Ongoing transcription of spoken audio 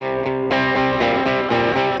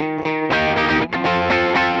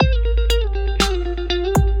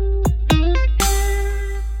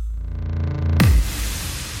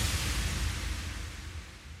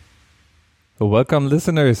Welcome,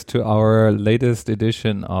 listeners, to our latest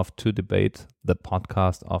edition of To Debate, the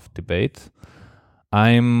podcast of debate.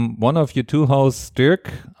 I'm one of you two hosts,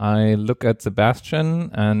 Dirk. I look at Sebastian,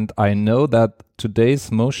 and I know that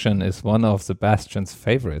today's motion is one of Sebastian's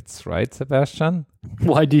favorites, right, Sebastian?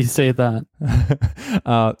 Why do you say that?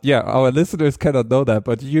 Yeah, our listeners cannot know that,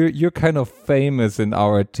 but you're kind of famous in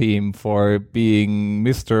our team for being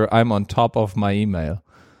Mr. I'm on top of my email.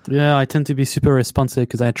 Yeah, I tend to be super responsive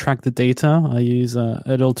because I track the data. I use a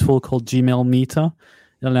little tool called Gmail Meter.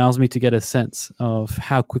 It allows me to get a sense of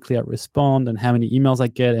how quickly I respond and how many emails I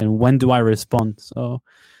get and when do I respond. So,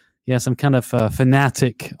 yes, I'm kind of a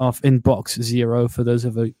fanatic of inbox zero for those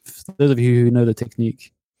of you who know the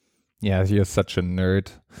technique. Yeah, you're such a nerd.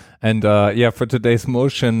 And for today's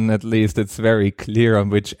motion, at least, it's very clear on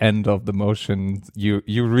which end of the motion you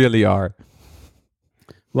really are.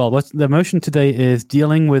 Well, what the motion today is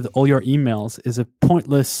dealing with all your emails is a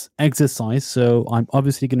pointless exercise. So I'm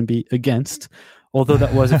obviously going to be against. Although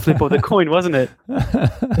that was a flip of the coin, wasn't it?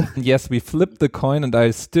 Yes, we flipped the coin, and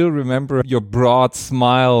I still remember your broad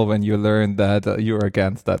smile when you learned that you were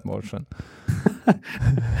against that motion.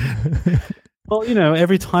 Well,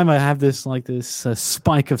 every time I have this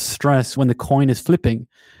spike of stress when the coin is flipping,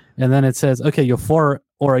 and then it says, okay, you're for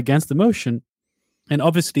or against the motion. And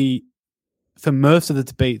obviously, for most of the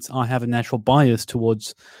debates, I have a natural bias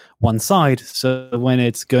towards one side. So when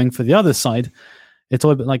it's going for the other side, it's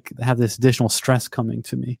all a bit like have this additional stress coming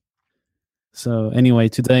to me. So anyway,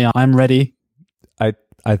 today I'm ready.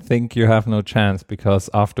 I think you have no chance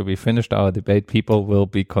because after we finished our debate, people will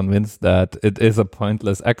be convinced that it is a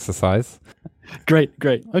pointless exercise. Great.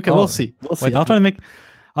 Okay, we'll see. I'll try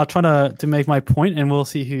to make my point, and we'll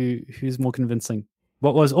see who's more convincing.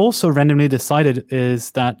 What was also randomly decided is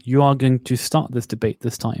that you are going to start this debate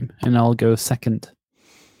this time, and I'll go second.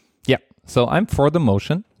 Yeah. So I'm for the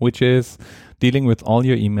motion, which is dealing with all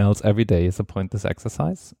your emails every day is a pointless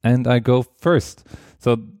exercise. And I go first.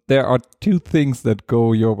 So there are two things that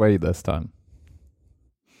go your way this time.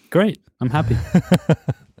 Great. I'm happy.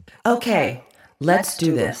 Okay, let's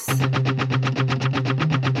do this.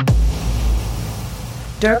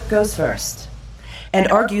 Dirk goes first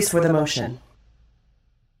and argues for the motion.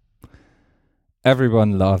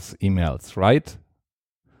 Everyone loves emails, right?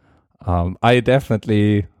 I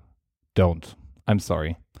definitely don't. I'm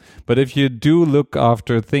sorry. But if you do look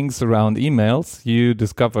after things around emails, you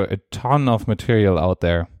discover a ton of material out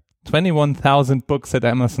there. 21,000 books at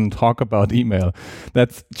Amazon talk about email.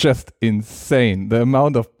 That's just insane. The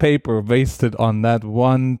amount of paper wasted on that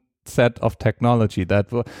one set of technology,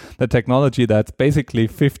 the technology that's basically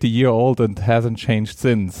 50-year-old and hasn't changed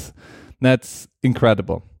since. That's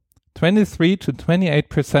incredible. 23 to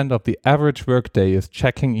 28% of the average workday is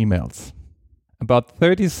checking emails. About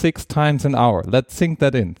 36 times an hour. Let's sink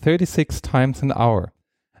that in. 36 times an hour.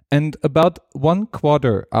 And about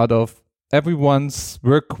 1/4 out of everyone's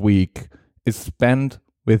work week is spent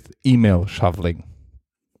with email shuffling.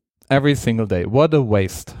 Every single day. What a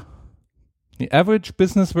waste. The average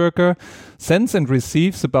business worker sends and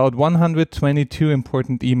receives about 122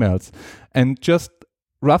 important emails. And just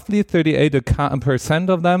roughly 38%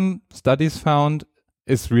 of them, studies found,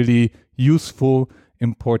 is really useful,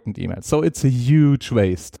 important emails. So it's a huge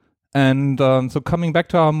waste. And so coming back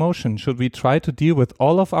to our motion, should we try to deal with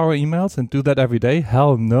all of our emails and do that every day?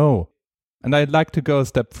 Hell no. And I'd like to go a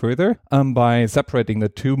step further by separating the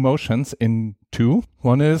two motions in two.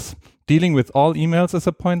 One is dealing with all emails is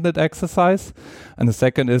a pointless exercise. And the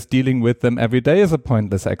second is dealing with them every day is a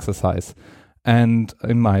pointless exercise. And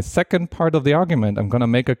in my second part of the argument, I'm going to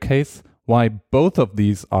make a case why both of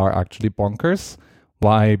these are actually bonkers,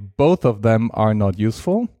 why both of them are not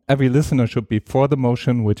useful. Every listener should be for the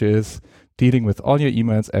motion, which is dealing with all your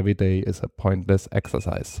emails every day is a pointless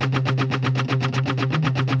exercise.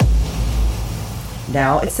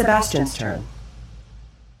 Now it's Sebastian's turn.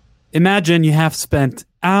 Imagine you have spent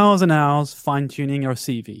hours and hours fine-tuning your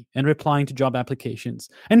CV and replying to job applications.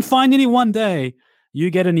 And finally one day, you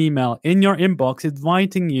get an email in your inbox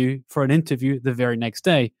inviting you for an interview the very next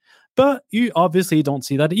day. But you obviously don't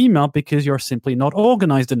see that email because you're simply not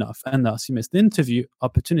organized enough, and thus you miss the interview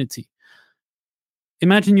opportunity.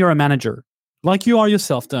 Imagine you're a manager, like you are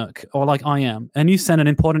yourself, Dirk, or like I am, and you send an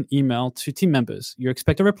important email to team members. You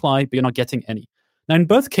expect a reply, but you're not getting any. Now, in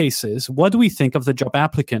both cases, what do we think of the job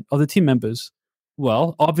applicant or the team members?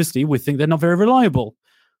 Well, obviously, we think they're not very reliable.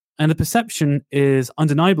 And the perception is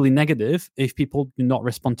undeniably negative if people do not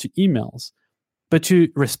respond to emails. But to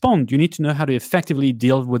respond, you need to know how to effectively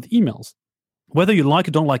deal with emails. Whether you like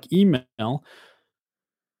or don't like email,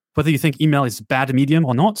 whether you think email is bad medium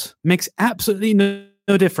or not, makes absolutely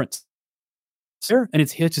no difference. And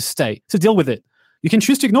it's here to stay. So deal with it. You can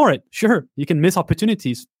choose to ignore it. Sure. You can miss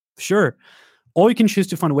opportunities. Sure. Or you can choose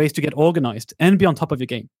to find ways to get organized and be on top of your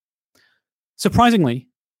game. Surprisingly,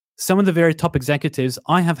 some of the very top executives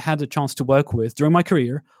I have had a chance to work with during my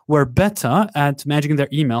career were better at managing their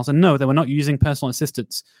emails, and no, they were not using personal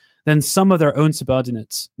assistants, than some of their own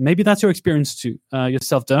subordinates. Maybe that's your experience too,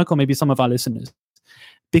 yourself, Dirk, or maybe some of our listeners,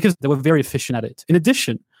 because they were very efficient at it. In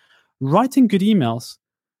addition, writing good emails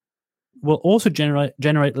will also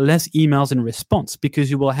generate less emails in response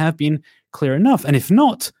because you will have been clear enough. And if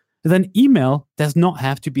not, then email does not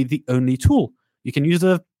have to be the only tool. You can use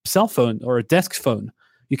a cell phone or a desk phone.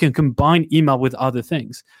 You can combine email with other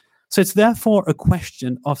things. So it's therefore a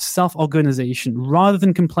question of self-organization rather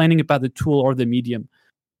than complaining about the tool or the medium.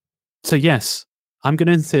 So yes, I'm going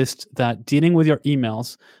to insist that dealing with your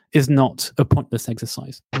emails is not a pointless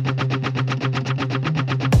exercise.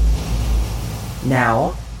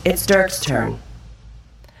 Now, it's Dirk's turn.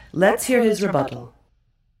 Let's hear his rebuttal.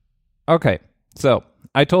 Okay, so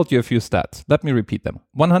I told you a few stats. Let me repeat them.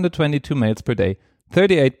 122 mails per day.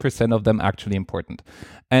 38% of them actually important.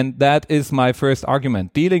 And that is my first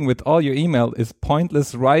argument. Dealing with all your email is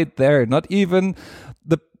pointless right there. Not even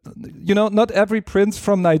not every prince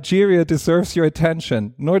from Nigeria deserves your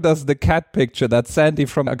attention, nor does the cat picture that Sandy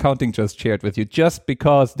from accounting just shared with you, just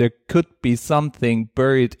because there could be something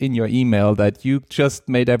buried in your email that you just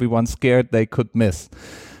made everyone scared they could miss.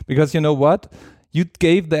 Because you know what? You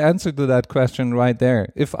gave the answer to that question right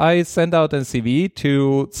there. If I send out a CV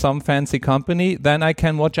to some fancy company, then I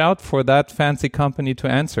can watch out for that fancy company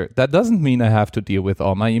to answer. That doesn't mean I have to deal with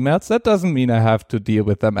all my emails. That doesn't mean I have to deal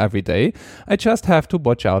with them every day. I just have to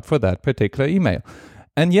watch out for that particular email.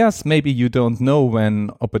 And yes, maybe you don't know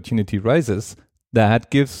when opportunity rises.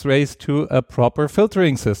 That gives rise to a proper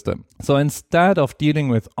filtering system. So instead of dealing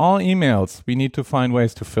with all emails, we need to find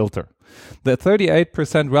ways to filter. The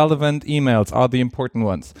 38% relevant emails are the important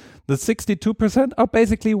ones. The 62% are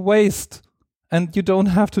basically waste, and you don't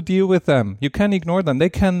have to deal with them. You can ignore them. They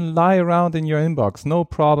can lie around in your inbox. No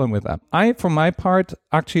problem with them. I, for my part,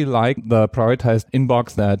 actually like the prioritized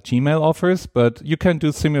inbox that Gmail offers, but you can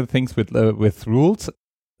do similar things with rules.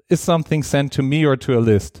 Is something sent to me or to a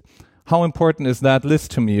list? How important is that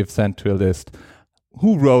list to me if sent to a list?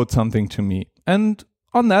 Who wrote something to me? And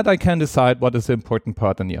on that, I can decide what is the important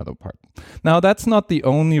part and the other part. Now, that's not the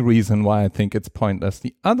only reason why I think it's pointless.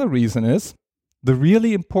 The other reason is the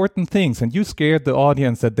really important things, and you scared the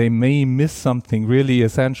audience that they may miss something really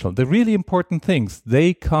essential. The really important things,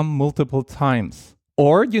 they come multiple times.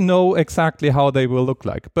 Or you know exactly how they will look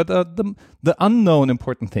like. But the unknown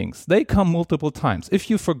important things, they come multiple times. If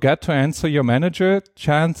you forget to answer your manager,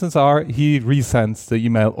 chances are he resends the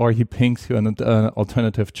email or he pings you an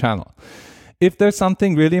alternative channel. If there's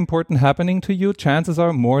something really important happening to you, chances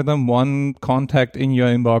are more than one contact in your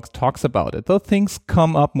inbox talks about it. Those things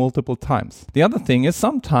come up multiple times. The other thing is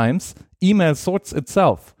sometimes email sorts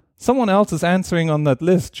itself. Someone else is answering on that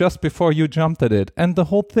list just before you jumped at it, and the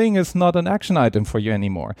whole thing is not an action item for you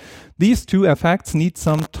anymore. These two effects need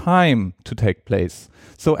some time to take place.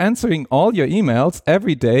 So answering all your emails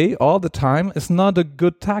every day, all the time, is not a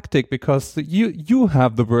good tactic because you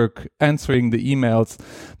have the work answering the emails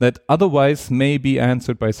that otherwise may be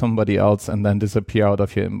answered by somebody else and then disappear out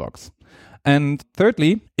of your inbox. And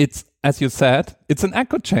thirdly, it's, as you said, it's an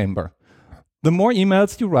echo chamber. The more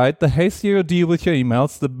emails you write, the hastier you deal with your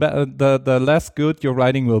emails, the less good your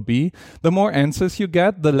writing will be. The more answers you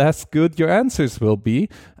get, the less good your answers will be.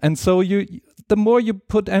 And so the more you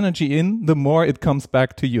put energy in, the more it comes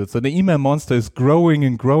back to you. So the email monster is growing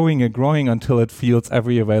and growing and growing until it fills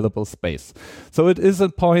every available space. So it is a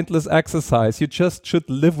pointless exercise. You just should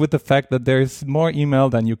live with the fact that there is more email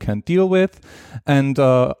than you can deal with. And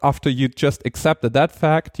after you just accepted that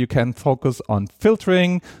fact, you can focus on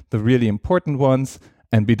filtering the really important ones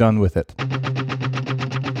and be done with it.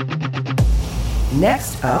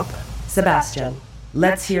 Next up, Sebastian.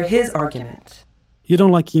 Let's hear his argument. You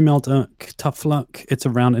don't like email, Dirk? Tough luck. It's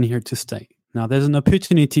around and here to stay. Now, there's an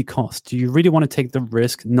opportunity cost. Do you really want to take the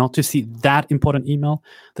risk not to see that important email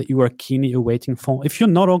that you are keenly awaiting for? If you're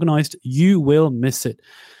not organized, you will miss it.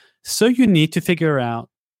 So you need to figure out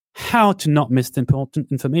how to not miss the important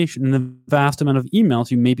information in the vast amount of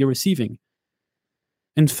emails you may be receiving.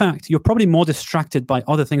 In fact, you're probably more distracted by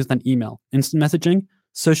other things than email. Instant messaging,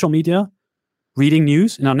 social media, reading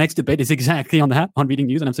news. And our next debate is exactly on that, on reading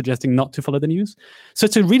news, and I'm suggesting not to follow the news. So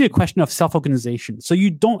it's really a question of self-organization. So you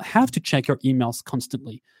don't have to check your emails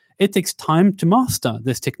constantly. It takes time to master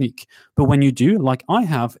this technique. But when you do, like I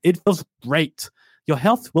have, it feels great. Your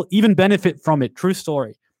health will even benefit from it. True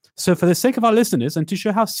story. So for the sake of our listeners and to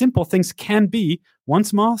show how simple things can be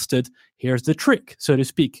once mastered, here's the trick, so to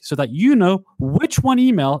speak, so that you know which one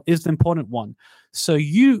email is the important one. So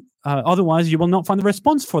otherwise you will not find the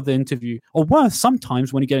response for the interview. Or worse,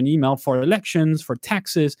 sometimes when you get an email for elections, for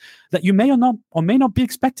taxes, that you may or may not be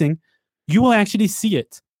expecting, you will actually see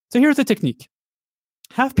it. So here's the technique.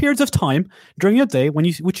 Have periods of time during your day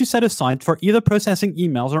which you set aside for either processing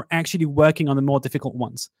emails or actually working on the more difficult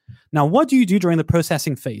ones. Now, what do you do during the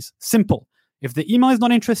processing phase? Simple. If the email is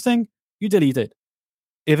not interesting, you delete it.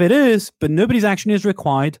 If it is, but nobody's action is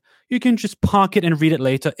required, you can just park it and read it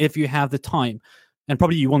later if you have the time. And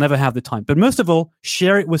probably you will never have the time. But most of all,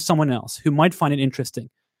 share it with someone else who might find it interesting.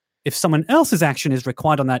 If someone else's action is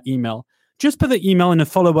required on that email, just put the email in a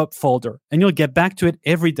follow-up folder and you'll get back to it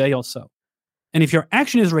every day or so. And if your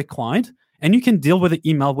action is required and you can deal with the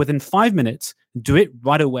email within 5 minutes, do it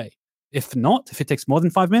right away. If not, if it takes more than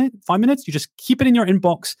 5 minutes, you just keep it in your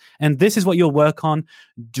inbox. And this is what you'll work on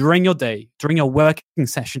during your day, during your working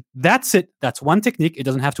session. That's it. That's one technique. It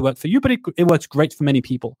doesn't have to work for you, but it works great for many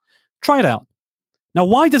people. Try it out. Now,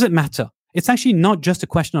 why does it matter? It's actually not just a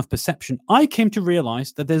question of perception. I came to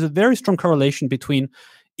realize that there's a very strong correlation between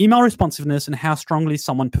email responsiveness and how strongly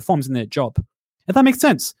someone performs in their job. If that makes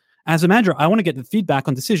sense. As a manager, I want to get the feedback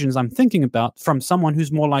on decisions I'm thinking about from someone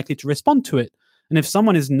who's more likely to respond to it. And if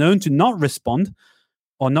someone is known to not respond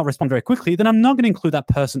or not respond very quickly, then I'm not going to include that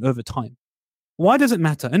person over time. Why does it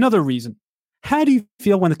matter? Another reason. How do you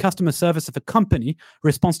feel when the customer service of a company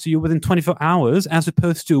responds to you within 24 hours as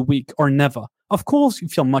opposed to a week or never? Of course, you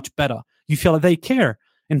feel much better. You feel that they care.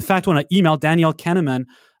 In fact, when I emailed Daniel Kahneman,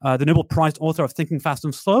 the Nobel Prize author of Thinking Fast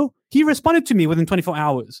and Slow, he responded to me within 24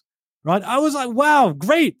 hours. Right? I was like, wow,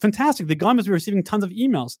 great, fantastic. The guy must be receiving tons of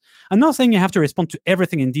emails. I'm not saying you have to respond to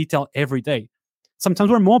everything in detail every day. Sometimes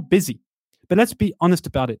we're more busy. But let's be honest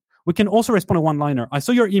about it. We can also respond to one-liner. I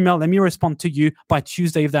saw your email. Let me respond to you by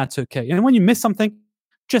Tuesday if that's okay. And when you miss something,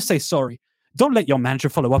 just say sorry. Don't let your manager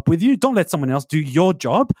follow up with you. Don't let someone else do your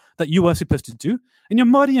job that you were supposed to do. And your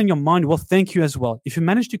body and your mind will thank you as well. If you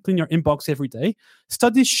manage to clean your inbox every day,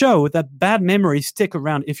 studies show that bad memories stick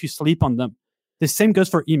around if you sleep on them. The same goes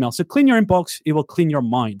for email. So clean your inbox, it will clean your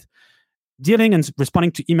mind. Dealing and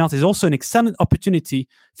responding to emails is also an excellent opportunity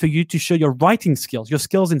for you to show your writing skills, your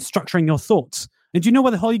skills in structuring your thoughts. And do you know what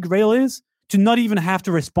the Holy Grail is? To not even have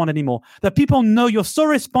to respond anymore. That people know you're so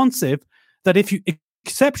responsive that if you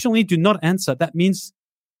exceptionally do not answer, that means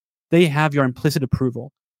they have your implicit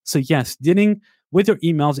approval. So yes, dealing with your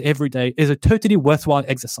emails every day is a totally worthwhile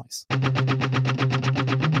exercise.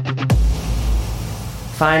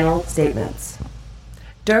 Final statements.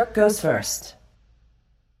 Dirk goes first.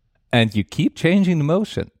 And you keep changing the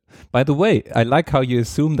motion. By the way, I like how you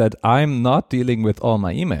assume that I'm not dealing with all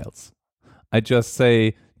my emails. I just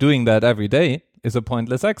say doing that every day is a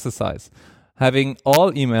pointless exercise. Having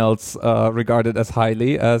all emails regarded as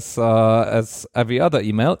highly as every other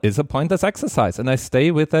email is a pointless exercise. And I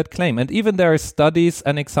stay with that claim. And even there are studies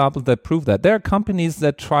and examples that prove that. There are companies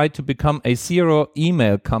that try to become a zero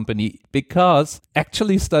email company because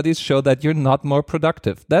actually studies show that you're not more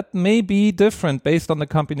productive. That may be different based on the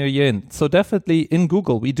company you're in. So definitely in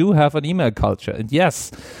Google, we do have an email culture. And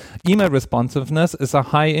yes, email responsiveness is a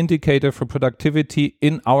high indicator for productivity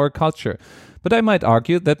in our culture. But I might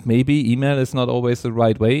argue that maybe email is not always the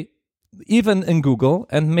right way, even in Google,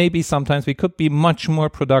 and maybe sometimes we could be much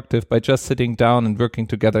more productive by just sitting down and working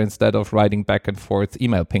together instead of writing back and forth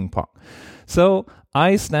email ping pong. So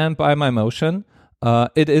I stand by my motion.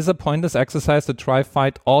 It is a pointless exercise to try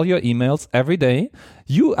fight all your emails every day.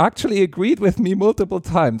 You actually agreed with me multiple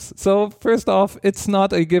times. So first off, it's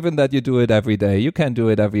not a given that you do it every day. You can do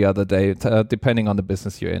it every other day, depending on the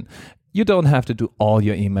business you're in. You don't have to do all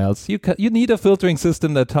your emails. You need a filtering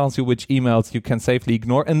system that tells you which emails you can safely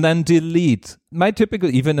ignore and then delete. My typical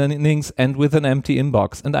evenings end with an empty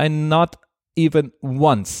inbox, and I not even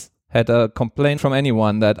once had a complaint from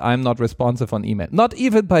anyone that I'm not responsive on email. Not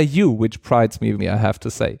even by you, which prides me, I have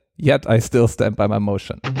to say. Yet I still stand by my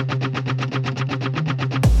motion.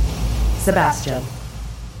 Sebastian.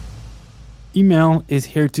 Email is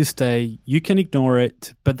here to stay. You can ignore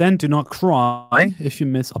it, but then do not cry if you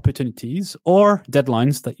miss opportunities or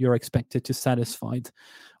deadlines that you're expected to satisfy,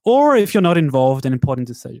 or if you're not involved in important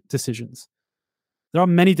decisions. There are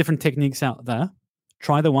many different techniques out there.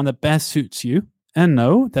 Try the one that best suits you. And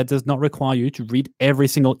no, that does not require you to read every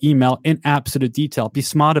single email in absolute detail. Be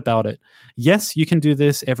smart about it. Yes, you can do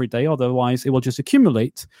this every day, otherwise it will just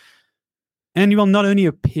accumulate. And you will not only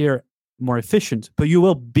appear more efficient, but you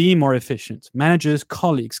will be more efficient. Managers,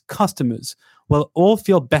 colleagues, customers will all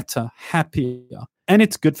feel better, happier, and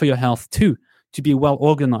it's good for your health too. to be well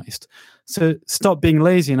organized. So stop being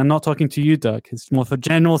lazy. And I'm not talking to you, Dirk. It's more of a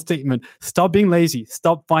general statement. Stop being lazy.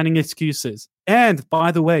 Stop finding excuses. And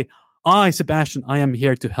by the way, Sebastian, I am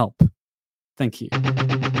here to help. Thank you.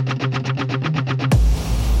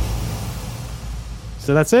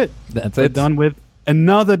 So that's it. We're done with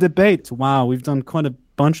another debate. Wow, we've done quite a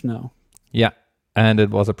bunch now. Yeah, and it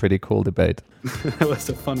was a pretty cool debate. It was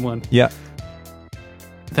a fun one. Yeah.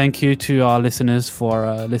 Thank you to our listeners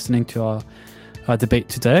for listening to our debate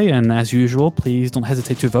today. And as usual, please don't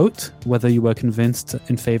hesitate to vote whether you were convinced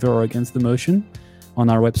in favor or against the motion on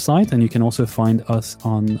our website. And you can also find us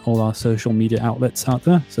on all our social media outlets out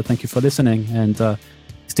there. So thank you for listening, and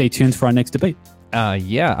stay tuned for our next debate.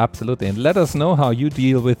 Yeah, absolutely. And let us know how you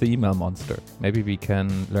deal with the email monster. Maybe we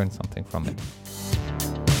can learn something from it.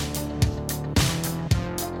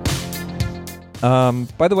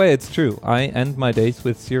 By the way, it's true. I end my days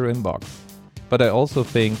with 0 inbox. But I also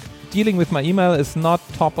think dealing with my email is not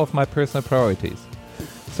top of my personal priorities.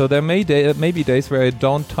 So there may be days where I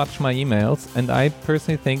don't touch my emails, and I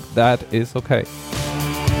personally think that is okay.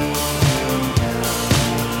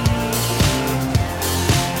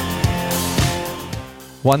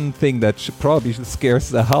 One thing that probably scares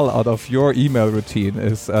the hell out of your email routine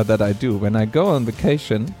is that I do. When I go on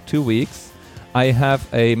vacation 2 weeks, I have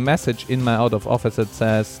a message in my out of office that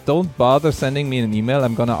says, don't bother sending me an email,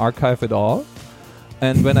 I'm going to archive it all.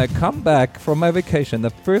 And when I come back from my vacation,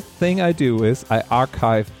 the first thing I do is I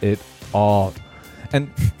archive it all.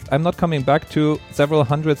 And I'm not coming back to several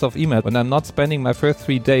hundreds of emails when I'm not spending my first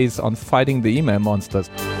 3 days on fighting the email monsters.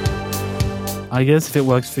 I guess if it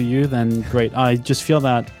works for you, then great. I just feel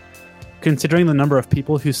that considering the number of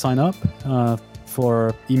people who sign up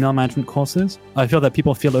for email management courses, I feel that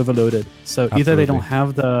people feel overloaded. So Absolutely. Either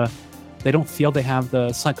they don't feel they have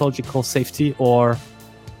the psychological safety or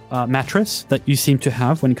mattress that you seem to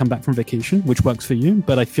have when you come back from vacation, which works for you.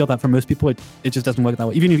 But I feel that for most people, it just doesn't work that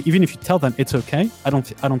way. Even if you tell them it's okay, I don't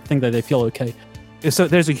think that they feel okay. So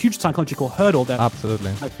there's a huge psychological hurdle that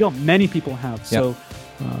Absolutely. I feel many people have. So.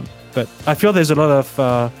 But I feel there's a lot of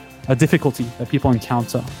a difficulty that people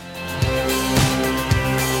encounter.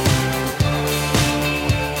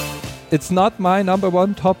 It's not my number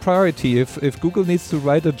one top priority. If Google needs to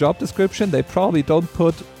write a job description, they probably don't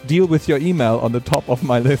put deal with your email on the top of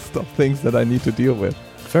my list of things that I need to deal with.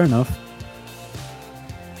 Fair enough.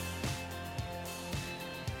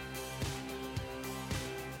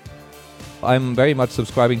 I'm very much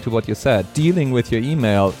subscribing to what you said. Dealing with your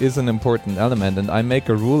email is an important element, and I make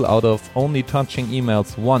a rule out of only touching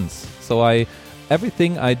emails once. So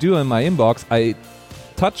everything I do in my inbox, I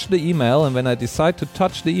touch the email, and when I decide to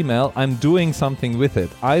touch the email, I'm doing something with it.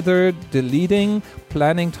 Either deleting,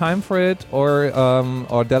 planning time for it,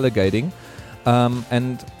 or delegating.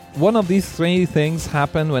 And one of these 3 things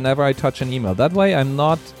happen whenever I touch an email. That way I'm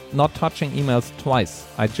not touching emails twice.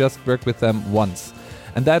 I just work with them once.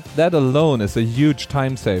 And that alone is a huge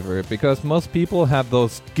time saver, because most people have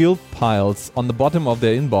those guilt piles on the bottom of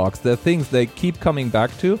their inbox. They're things they keep coming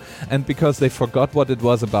back to, and because they forgot what it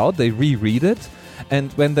was about, they reread it.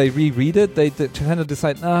 And when they reread it, they kind of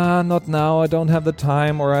decide, not now, I don't have the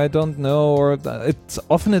time, or I don't know, or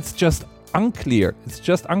it's just unclear. It's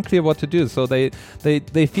just unclear what to do. So they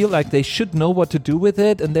feel like they should know what to do with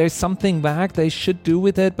it, and there's something back they should do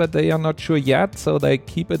with it, but they are not sure yet, so they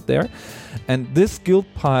keep it there. And this guilt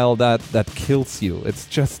pile that kills you. It's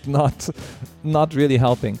just not really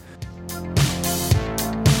helping.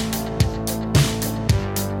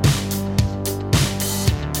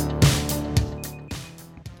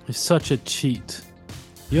 It's such a cheat.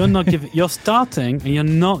 You're starting and you're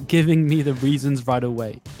not giving me the reasons right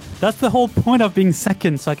away. That's the whole point of being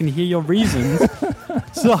second, so I can hear your reasons.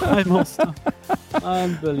 So I'm also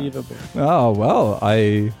unbelievable. Oh well,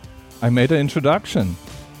 I made an introduction.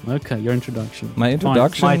 Okay, your introduction. My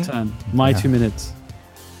introduction. Fine, my turn. My 2 minutes.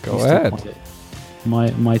 Go ahead.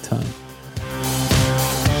 My turn.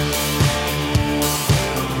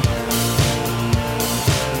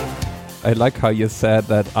 I like how you said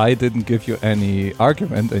that I didn't give you any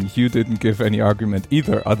argument and you didn't give any argument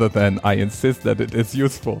either, other than I insist that it is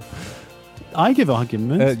useful. I give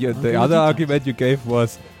arguments. The other argument you gave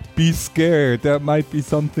was, be scared, there might be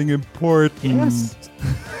something important. Yes.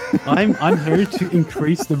 I'm here to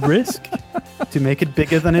increase the risk, to make it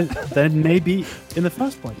bigger than it may be in the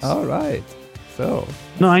first place. All right. So.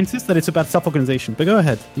 No, I insist that it's about self-organization. But go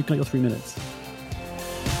ahead. You've got your 3 minutes.